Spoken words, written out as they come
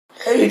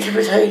Hey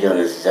YouTubers, how you doing?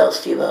 This is El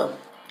Stevo,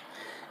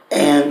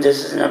 and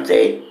this is an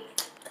update.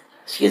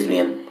 Excuse me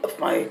if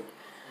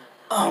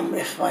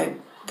my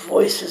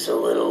voice is a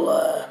little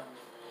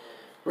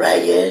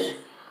ragged.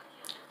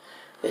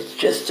 It's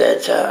just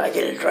that I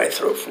get a dry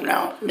throat from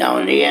now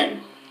and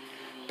again,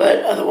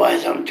 but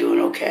otherwise I'm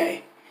doing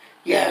okay.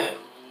 Yeah,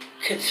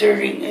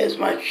 considering as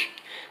much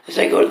as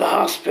I go to the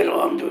hospital,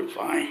 I'm doing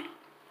fine.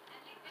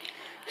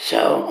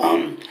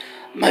 So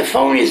my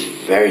phone is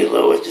very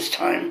low at this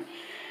time.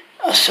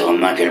 So I'm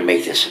not going to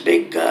make this a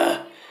big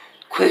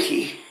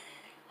quickie.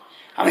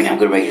 I mean, I'm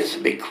going to make this a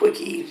big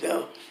quickie,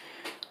 though,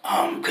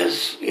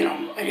 because,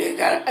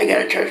 I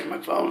got to charge my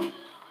phone.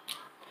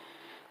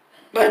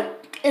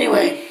 But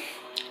anyway,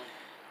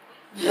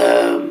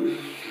 the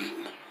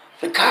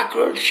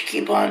cockroaches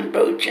keep on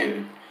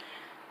roaching,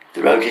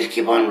 the roaches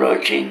keep on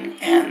roaching,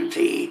 and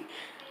the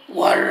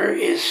water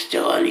is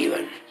still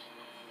uneven.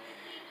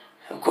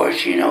 Of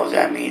course, you know what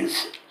that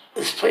means.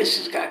 This place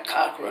has got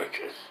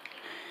cockroaches.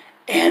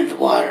 And the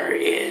water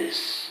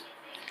is,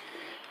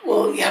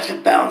 well, you have to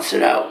balance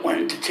it out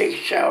when to take a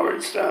shower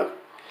and stuff.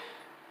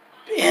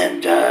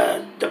 And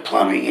the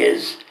plumbing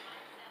is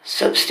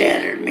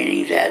substandard,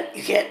 meaning that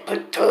you can't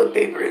put toilet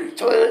paper in the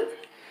toilet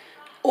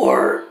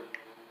or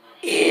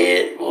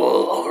it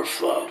will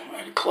overflow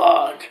and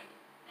clog.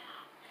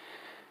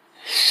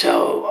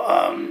 So,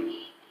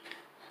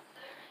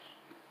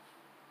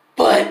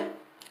 but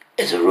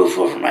it's a roof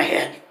over my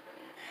head.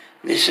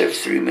 They serve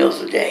 3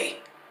 meals a day.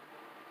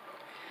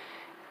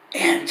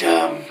 And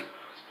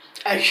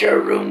I share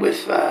a room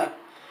with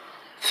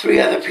 3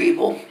 other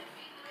people,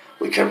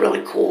 which are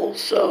really cool.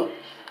 So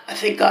I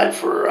thank God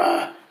for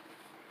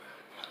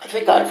the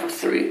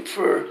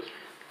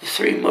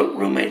 3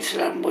 roommates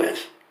that I'm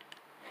with.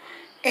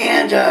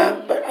 And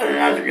but on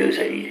other news,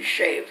 I need to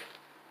shave.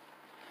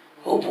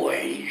 Oh boy,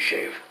 I need to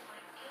shave.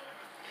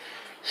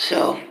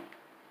 So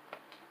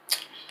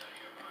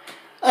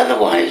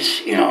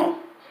otherwise,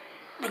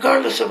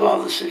 regardless of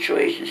all the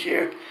situations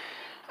here,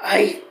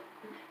 I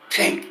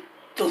thank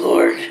the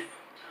Lord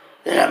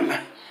that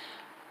I'm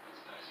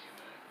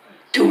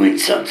doing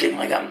something.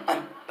 Like I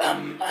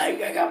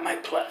got my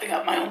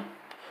own,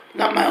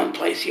 not my own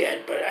place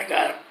yet, but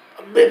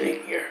I'm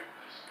living here.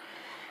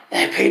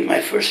 And I paid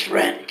my first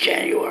rent in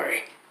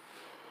January.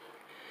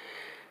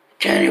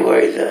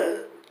 January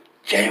the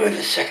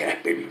 2nd, I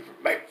paid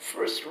my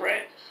first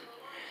rent.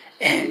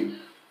 And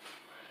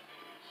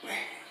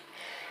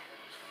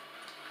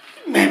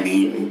I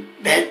mean,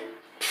 that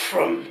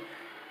from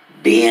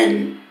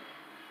being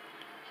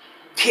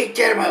kicked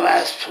out of my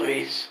last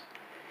place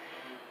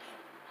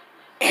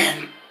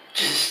and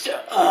just,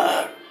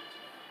 I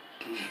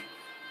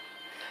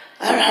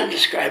don't know how to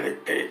describe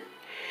it, but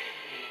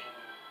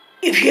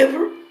if you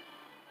ever,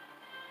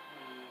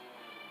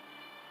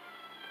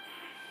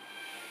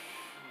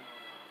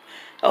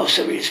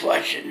 somebody's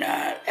watching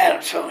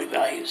Addams Family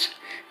Values.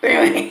 But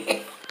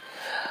anyway,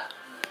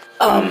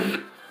 I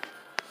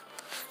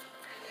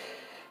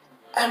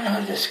don't know how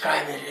to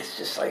describe it. It's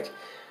just like,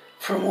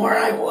 from where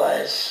I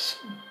was,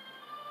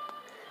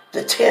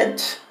 the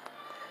tent,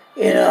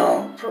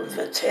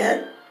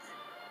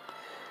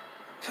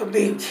 from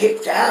being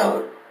kicked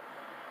out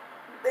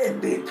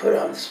and being put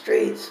on the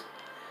streets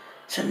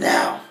to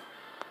now,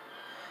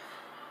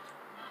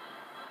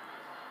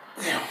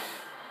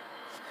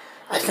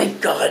 I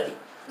thank God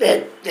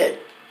that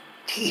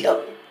He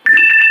helped me.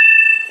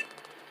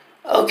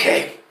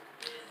 Okay.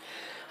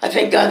 I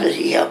thank God that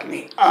He helped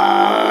me.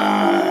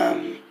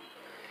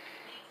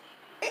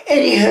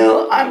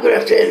 Anywho, I'm going to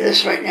have to end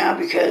this right now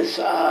because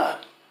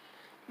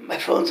my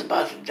phone's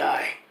about to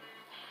die.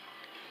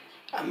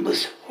 A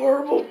most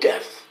horrible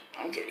death.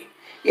 I'm kidding.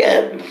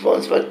 Yeah, my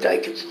phone's about to die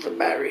because the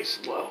battery's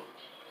low.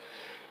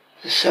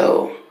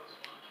 So,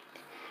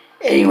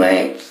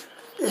 anyway,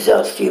 this is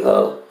El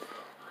Stevo.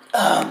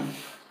 I'll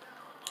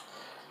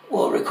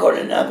record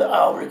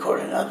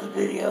another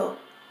video.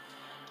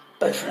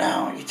 But for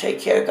now, you take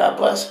care. God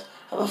bless.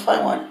 Have a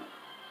fine one.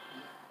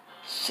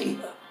 See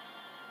you.